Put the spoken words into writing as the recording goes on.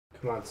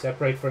Come on,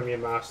 separate from your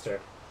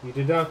master. You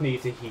do not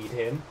need to heed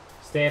him.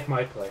 Stay at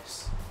my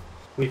place.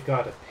 We've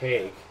got a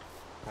pig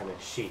and a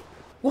sheep.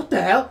 What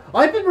the hell?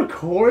 I've been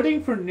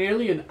recording for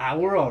nearly an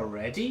hour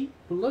already?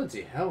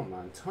 Bloody hell,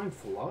 man. Time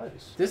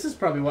flies. This is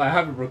probably why I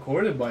haven't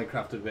recorded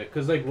Minecraft a bit.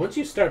 Because, like, once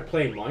you start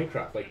playing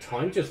Minecraft, like,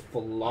 time just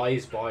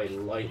flies by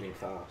lightning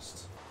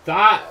fast.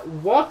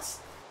 What?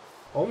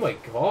 Oh my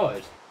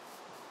god.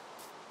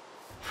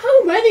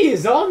 How many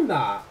is on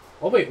that?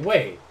 Oh,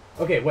 wait.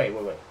 Okay, wait.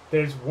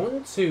 There's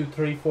 1, 2,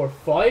 3, 4,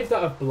 5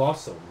 that have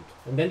blossomed.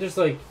 And then there's,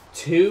 like,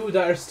 2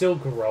 that are still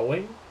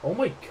growing. Oh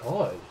my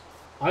god.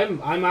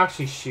 I'm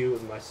actually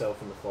shooting myself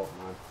in the foot,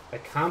 man. I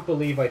can't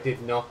believe I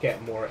did not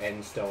get more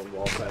end stone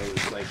whilst I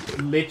was, like,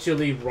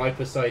 literally right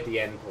beside the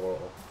end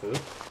portal.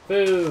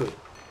 Food!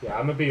 Yeah,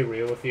 I'm gonna be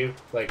real with you.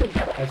 Like,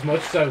 as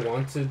much as I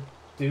want to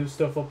do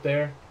stuff up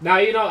there... Nah,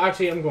 you know,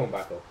 actually, I'm going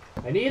back up.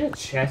 I need a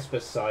chest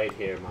beside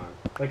here, man.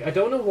 Like, I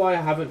don't know why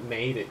I haven't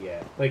made it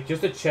yet. Like,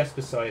 just a chest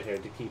beside here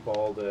to keep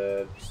all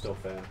the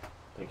stuff in.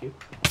 Thank you.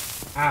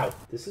 Ow!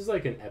 This is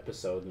like an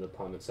episode in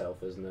upon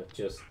itself, isn't it?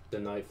 Just the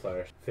night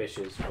flower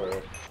fishes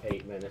for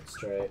 8 minutes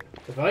straight.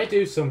 If I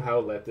do somehow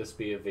let this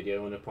be a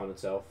video in upon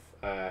itself,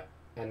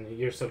 and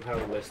you're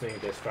somehow listening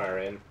this far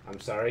in, I'm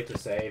sorry to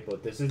say,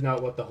 but this is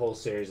not what the whole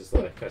series is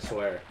like, I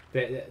swear.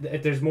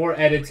 There's more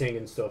editing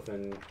and stuff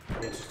and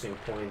interesting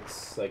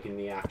points, like, in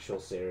the actual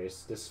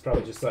series. This is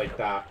probably just like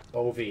that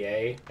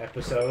OVA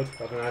episode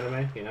of an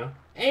anime, you know?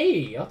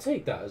 Hey, I'll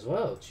take that as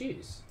well,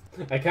 jeez.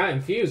 I can't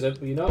infuse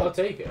it, but you know, I'll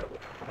take it.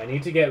 I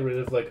need to get rid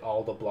of, like,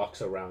 all the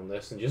blocks around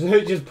this and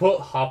just put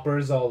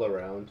hoppers all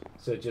around.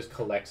 So it just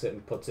collects it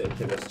and puts it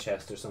into this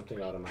chest or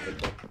something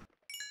automatically.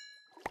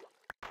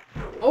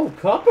 Oh,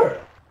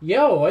 copper!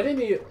 Yo, I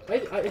didn't even...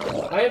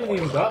 I haven't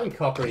even gotten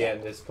copper yet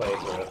in this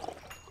playthrough.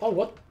 Oh,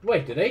 what?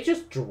 Wait, did they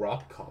just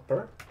drop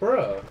copper?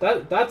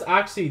 Bruh, that's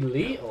actually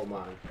lethal,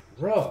 man.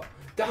 Bruh,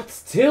 that's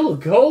still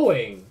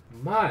going!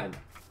 Man,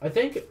 I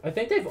think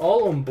they've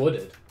all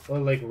unbutted. Or,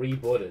 like,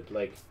 rebutted.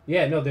 Like,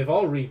 yeah, no, they've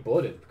all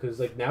rebutted. Because,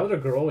 like, now they're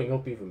growing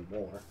up even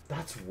more.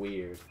 That's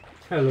weird.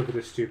 Hey, look at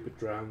this stupid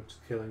drown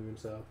just killing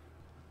himself.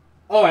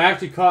 Oh, I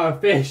actually caught a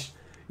fish!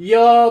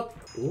 Yup!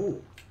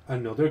 Ooh,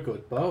 another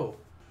good bow.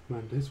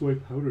 Man, this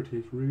white powder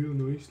tastes real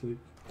nicely.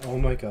 Oh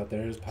my god,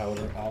 there is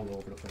powder all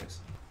over the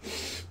place.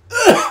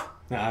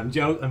 Nah,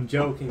 I'm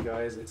joking,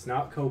 guys. It's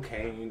not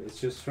cocaine.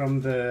 It's just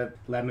from the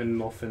lemon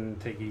muffin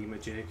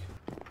thingy-majig.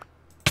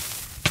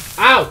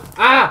 Ow!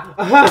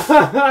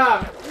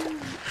 Ah!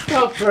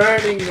 Stop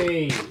burning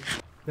me!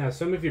 Now,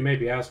 some of you may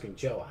be asking,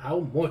 Joe, how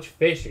much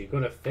fish are you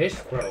gonna fish,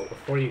 bro,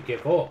 before you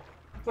give up?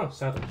 Oh,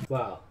 sadly.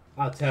 Well,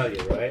 I'll tell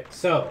you, right?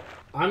 So,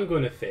 I'm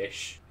gonna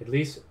fish at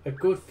least a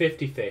good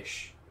 50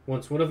 fish.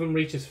 Once one of them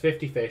reaches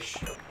 50 fish,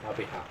 I'll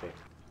be happy.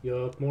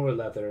 Yup, more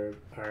leather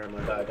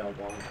armor that I don't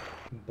want.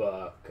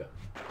 But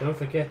don't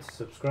forget to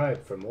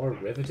subscribe for more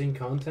riveting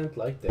content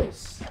like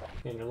this.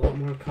 And a lot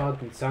more cod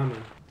than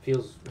salmon.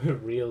 Feels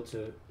real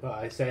to... Well,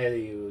 I say that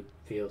you would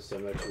feel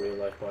similar to real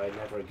life, but I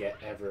never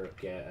ever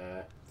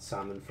get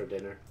salmon for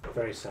dinner.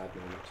 Very sad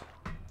moment.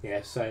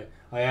 Yes, I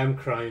am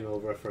crying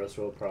over a first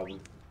world problem.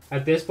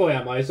 At this point,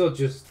 I might as well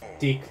just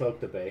decloak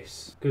the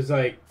base. Because,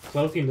 like,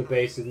 cloaking the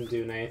base isn't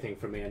doing anything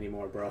for me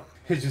anymore, bro.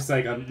 It's just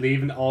like I'm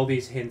leaving all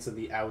these hints on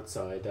the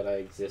outside that I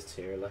exist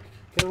here. Like,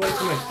 get away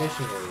from my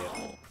fishing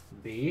area.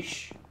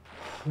 Beesh.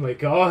 Oh my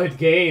god,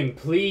 game,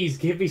 please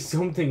give me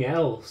something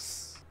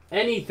else.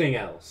 Anything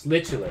else,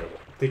 literally.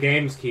 The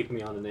game's keeping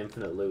me on an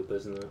infinite loop,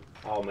 isn't it?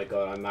 Oh my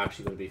god, I'm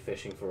actually going to be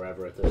fishing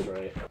forever at this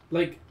rate.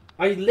 Like,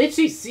 I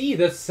literally see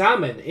the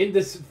salmon in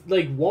this,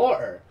 like,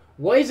 water.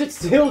 Why is it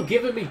still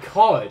giving me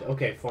cod?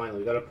 Okay, fine,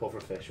 we got a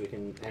pufferfish. We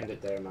can end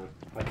it there, man.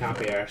 I can't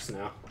be arsed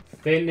now.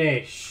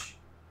 Finish.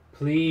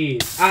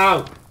 Please.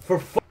 Ow! For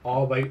fu-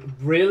 Oh my...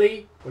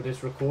 Really? Where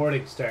this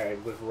recording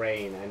started with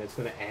rain and it's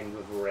going to end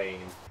with rain.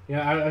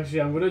 Yeah,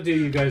 actually, I'm going to do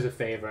you guys a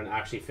favor and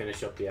actually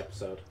finish up the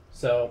episode.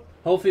 So,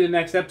 hopefully the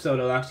next episode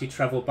I'll actually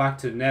travel back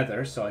to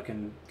Nether so I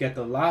can get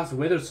the last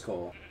Wither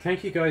Skull.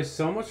 Thank you guys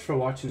so much for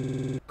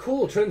watching.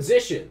 Cool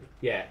transition!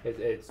 Yeah,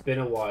 it's been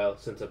a while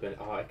since I've been...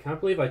 Oh, I can't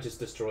believe I just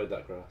destroyed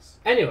that grass.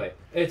 Anyway,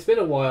 it's been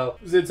a while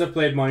since I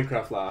played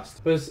Minecraft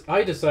last. But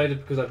I decided,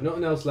 because I've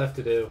nothing else left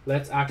to do,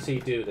 let's actually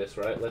do this,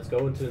 right? Let's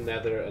go into the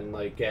Nether and,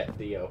 like, get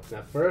the oak.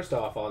 Now, first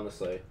off,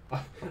 honestly,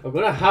 I'm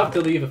gonna have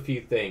to leave a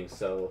few things,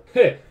 so...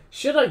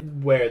 Should I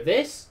wear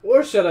this?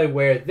 Or should I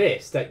wear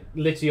this? That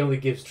literally only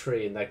gives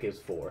 3 and that gives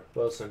 4.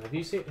 Wilson, have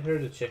you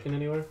heard a chicken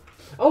anywhere?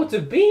 Oh, it's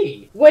a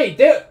bee! Wait,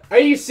 are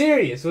you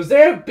serious? Was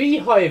there a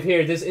beehive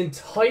here this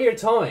entire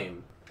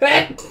time?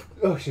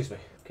 Oh, excuse me.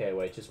 Okay,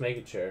 wait, just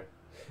making sure.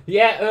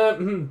 Yeah,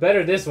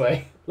 better this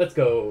way. Let's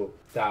go.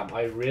 Damn,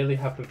 I really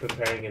have been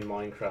preparing in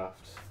Minecraft,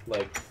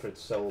 like, for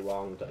so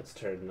long that it's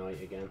turned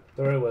night again.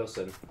 Don't worry,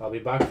 Wilson. I'll be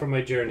back from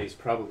my journeys,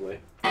 probably.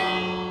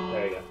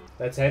 There you go.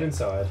 let's head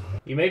inside.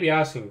 You may be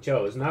asking,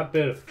 Joe, isn't that a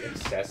bit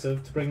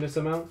excessive to bring this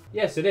amount?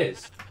 Yes, it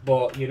is.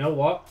 But you know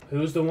what?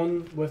 Who's the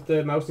one with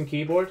the mouse and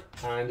keyboard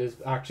and is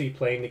actually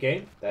playing the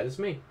game? That is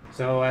me.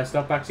 So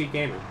stop backseat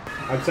gaming.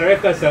 I'm sorry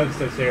if that sounds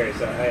so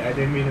serious. I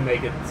didn't mean to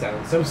make it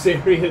sound so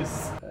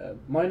serious.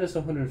 Minus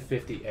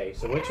 158.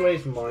 So which way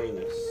is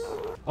minus?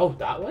 Oh,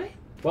 that way?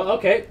 Well,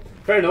 okay.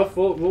 Fair enough.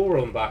 We'll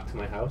run back to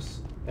my house.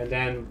 And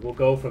then we'll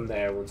go from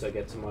there once I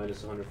get to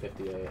minus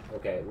 158.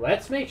 Okay,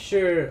 let's make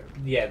sure...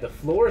 Yeah, the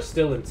floor is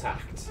still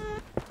intact.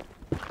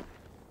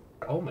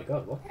 Oh my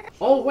god, what?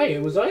 Oh wait,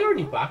 was I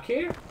already back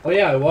here? Oh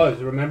yeah, I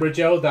was. Remember,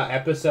 Joe, that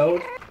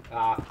episode?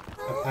 I'm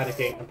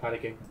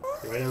panicking.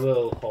 We're in a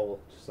little hole.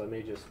 Just let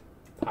me just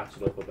patch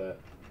it up a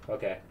bit.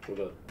 Okay, we're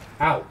good.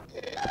 Ow!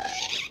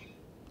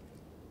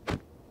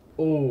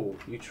 Oh,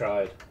 you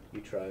tried.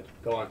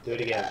 Go on, do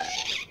it again.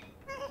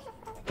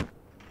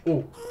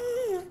 Ooh.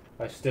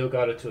 I still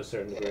got it to a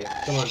certain degree.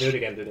 Come on, do it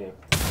again.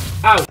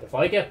 Ow! If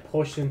I get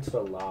pushed into the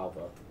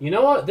lava... You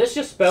know what? This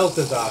just spells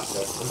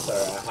disaster. I'm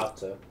sorry, I have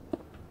to.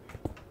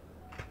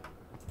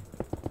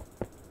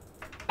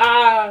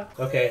 Ah!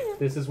 Okay,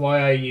 this is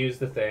why I use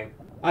the thing.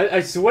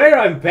 I swear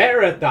I'm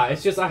better at that.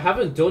 It's just I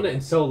haven't done it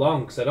in so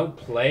long because I don't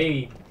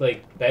play,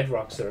 like,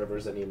 Bedrock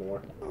servers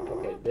anymore.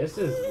 Okay, this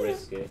is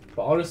risky.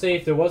 But honestly,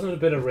 if there wasn't a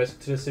bit of risk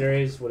to the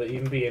series, would it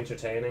even be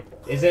entertaining?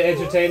 Is it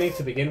entertaining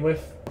to begin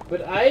with?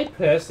 But I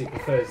personally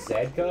prefer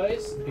Z,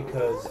 guys,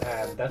 because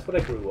that's what I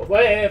grew up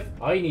with.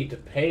 I need to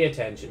pay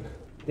attention.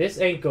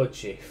 This ain't good,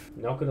 Chief.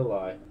 Not gonna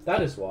lie.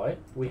 That is why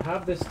we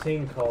have this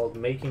thing called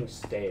making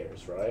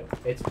stairs, right?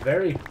 It's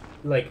very,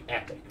 like,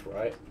 epic,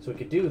 right? So we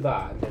could do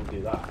that and then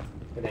do that.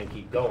 And then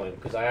keep going,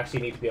 because I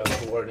actually need to be on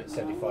coordinate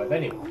 75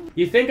 anyway.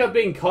 You think I'm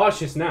being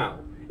cautious now?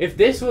 If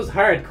this was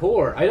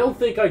hardcore, I don't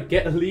think I'd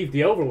get to leave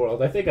the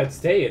overworld. I think I'd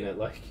stay in it,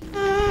 like...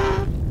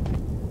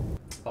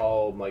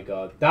 Oh my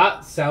god.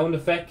 That sound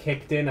effect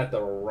kicked in at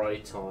the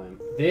right time.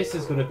 This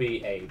is going to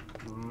be a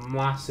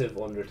massive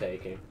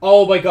undertaking.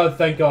 Oh my god,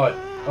 thank god.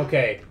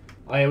 Okay,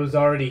 I was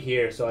already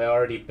here, so I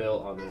already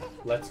built on it.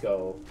 Let's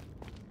go.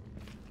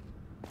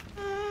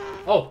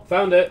 Oh,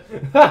 found it.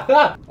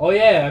 Oh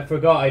yeah, I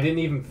forgot. I didn't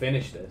even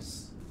finish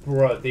this.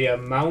 Bro, the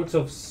amount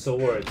of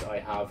swords I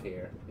have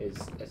here is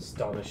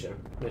astonishing.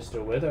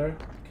 Mr. Wither,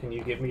 can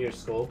you give me your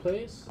skull,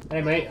 please?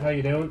 Hey mate, how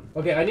you doing?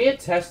 Okay, I need to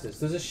test this.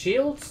 Does a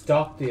shield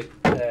stop the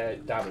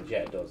damage? Yeah,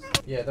 it does.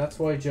 Yeah, that's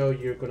why, Joe,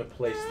 you're gonna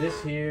place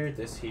this here,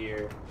 this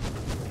here.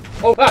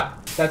 Oh, ah!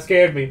 That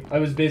scared me. I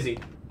was busy.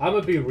 I'm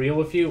gonna be real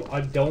with you,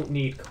 I don't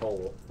need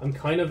coal. I'm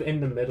kind of in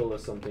the middle of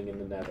something in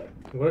the nether.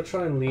 I'm gonna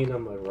try and lean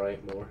on my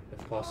right more,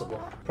 if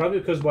possible. Probably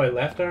because my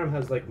left arm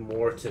has, like,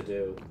 more to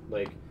do.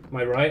 Like,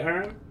 my right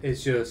arm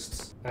is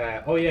just,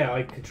 oh yeah,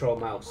 I control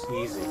mouse,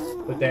 easy.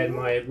 But then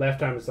my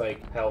left arm is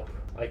like, help,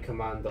 I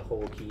command the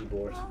whole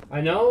keyboard.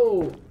 I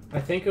know, I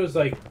think it was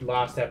like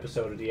last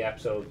episode or the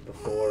episode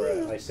before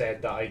I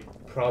said that I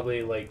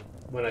probably, like,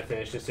 when I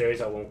finish the series,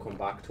 I won't come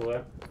back to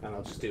it, and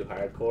I'll just do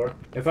hardcore.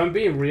 If I'm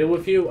being real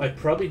with you, I'd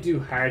probably do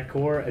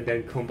hardcore and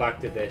then come back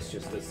to this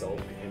just to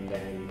sulk, and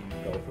then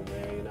go from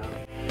there, you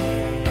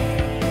know?